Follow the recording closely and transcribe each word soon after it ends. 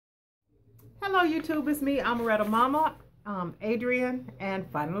Hello YouTube, it's me, Amaretto Mama, Adrian, and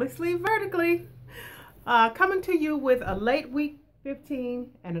Finally Sleep Vertically. Coming to you with a late week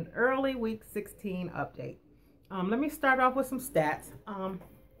 15 and an early week 16 update. Let me start off with some stats.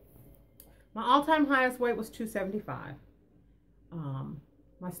 My all-time highest weight was 275.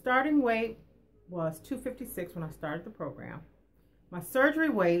 My starting weight was 256 when I started the program. My surgery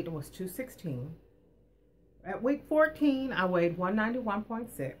weight was 216. At week 14, I weighed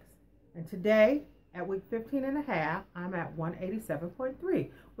 191.6. And today, at week 15 and a half, I'm at 187.3,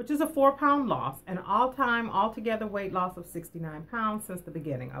 which is a 4-pound loss, an all-time, altogether weight loss of 69 pounds since the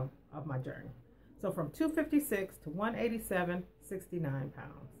beginning of my journey. So from 256 to 187, 69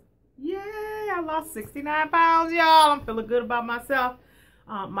 pounds. Yay, I lost 69 pounds, y'all. I'm feeling good about myself.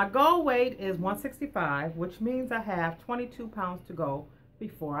 My goal weight is 165, which means I have 22 pounds to go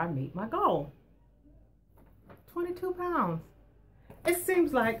before I meet my goal. 22 pounds. It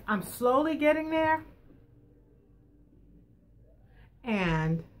seems like I'm slowly getting there,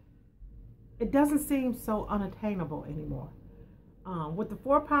 and it doesn't seem so unattainable anymore. With the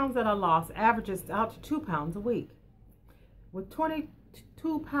 4 pounds that I lost, averages out to 2 pounds a week. With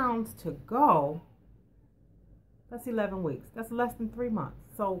 22 pounds to go, that's 11 weeks. That's less than 3 months.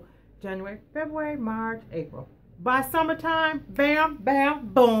 So January, February, March, April. By summertime, bam, bam,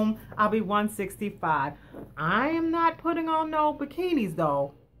 boom, I'll be 165. I am not putting on no bikinis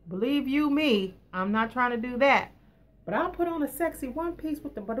though. Believe you me, I'm not trying to do that. But I'll put on a sexy one piece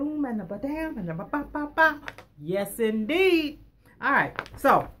with the ba-doom and the ba-dam and the ba-ba-ba-ba. Yes, indeed. All right,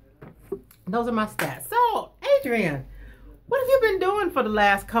 so those are my stats. So, Adrian, what have you been doing for the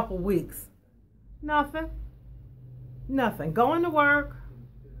last couple weeks? Nothing. Nothing. Going to work.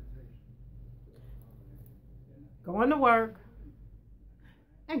 Going to work,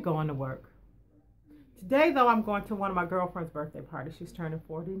 and going to work. Today, though, I'm going to one of my girlfriend's birthday parties. She's turning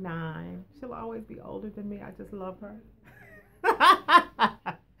 49. She'll always be older than me. I just love her.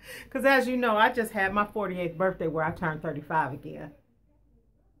 Because as you know, I just had my 48th birthday where I turned 35 again.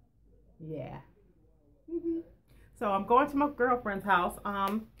 Yeah. So I'm going to my girlfriend's house.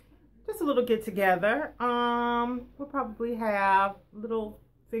 Just a little get together. We'll probably have little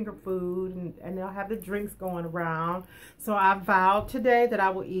finger food, and they'll have the drinks going around. So I vowed today that I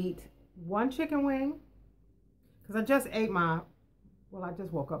will eat 1 chicken wing, because I just ate I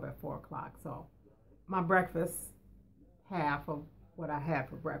just woke up at 4 o'clock. So my breakfast, half of what I had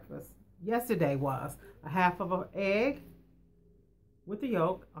for breakfast yesterday was a half of an egg with the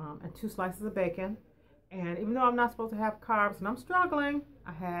yolk and 2 slices of bacon. And even though I'm not supposed to have carbs and I'm struggling,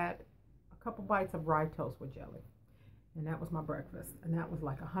 I had a couple bites of rye toast with jelly. And that was my breakfast. And that was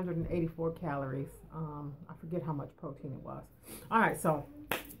like 184 calories. I forget how much protein it was. All right, so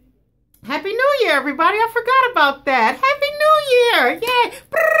Happy New Year, everybody. I forgot about that. Happy New Year. Yay.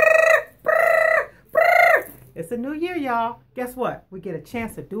 Brr, brr, brr. It's a new year, y'all. Guess what? We get a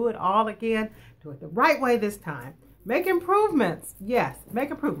chance to do it all again. Do it the right way this time. Make improvements. Yes,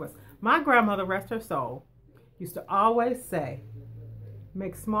 make improvements. My grandmother, rest her soul, used to always say,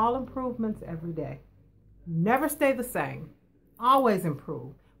 make small improvements every day. Never stay the same. Always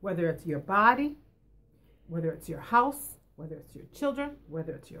improve. Whether it's your body, whether it's your house, whether it's your children,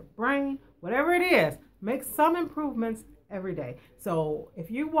 whether it's your brain, whatever it is, make some improvements every day. So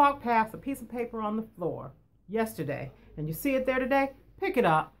if you walk past a piece of paper on the floor yesterday and you see it there today, pick it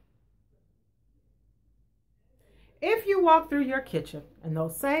up. If you walk through your kitchen and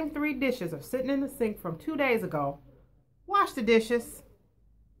those same 3 dishes are sitting in the sink from 2 days ago, wash the dishes.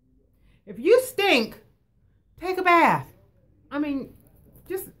 If you stink, take a bath. I mean,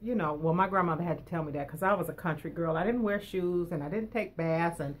 just, you know, well, my grandmother had to tell me that because I was a country girl. I didn't wear shoes and I didn't take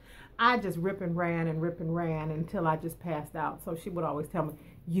baths, and I just rip and ran until I just passed out. So she would always tell me,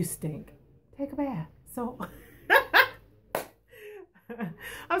 you stink. Take a bath. So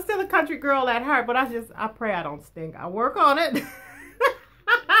I'm still a country girl at heart, but I pray I don't stink. I work on it.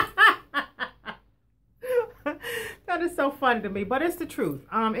 That is so funny to me, but it's the truth.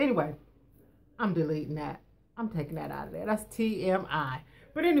 Anyway, I'm deleting that. I'm taking that out of there. That's TMI.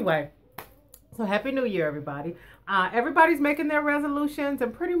 But anyway, so Happy New Year, everybody. Everybody's making their resolutions,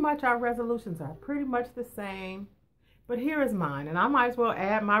 and pretty much our resolutions are pretty much the same. But here is mine, and I might as well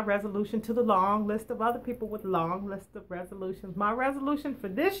add my resolution to the long list of other people with long lists of resolutions. My resolution for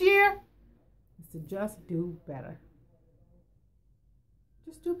this year is to just do better.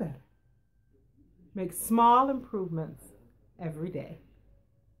 Just do better. Make small improvements every day.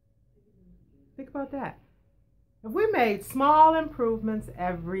 Think about that. If we made small improvements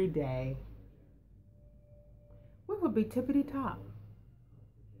every day, we would be tippity-top.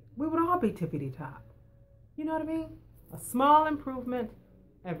 We would all be tippity-top. You know what I mean? A small improvement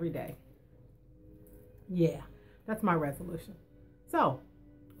every day. Yeah, that's my resolution. So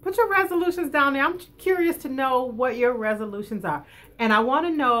put your resolutions down there. I'm curious to know what your resolutions are. And I want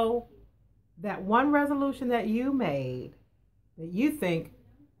to know that one resolution that you made that you think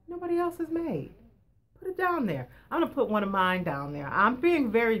nobody else has made. Put it down there. I'm going to put one of mine down there. I'm being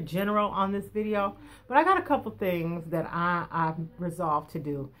very general on this video, but I got a couple things that I've resolved to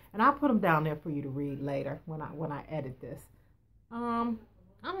do, and I'll put them down there for you to read later when I edit this. I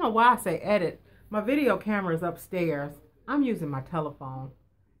don't know why I say edit. My video camera is upstairs. I'm using my telephone.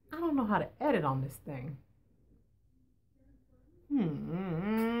 I don't know how to edit on this thing.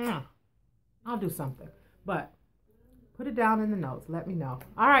 I'll do something, but put it down in the notes. Let me know.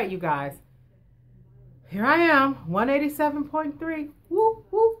 All right, you guys. Here I am, 187.3. Woo,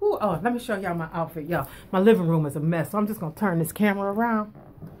 woo, woo. Oh, let me show y'all my outfit. Y'all, my living room is a mess, so I'm just going to turn this camera around.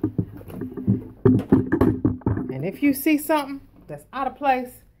 And if you see something that's out of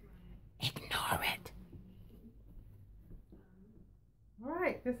place, ignore it. All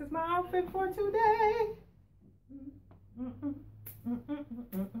right, this is my outfit for today.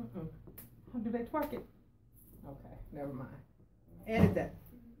 Do they twerk it? Okay, never mind. Edit that.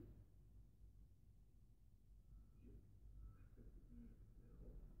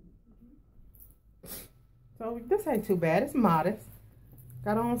 So this ain't too bad. It's modest.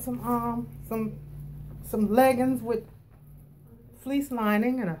 Got on some leggings with fleece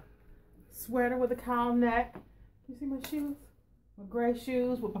lining and a sweater with a cowl neck. You see my shoes? My gray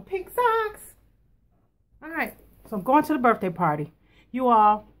shoes with my pink socks. All right. So I'm going to the birthday party. You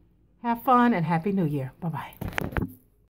all have fun and Happy New Year. Bye-bye.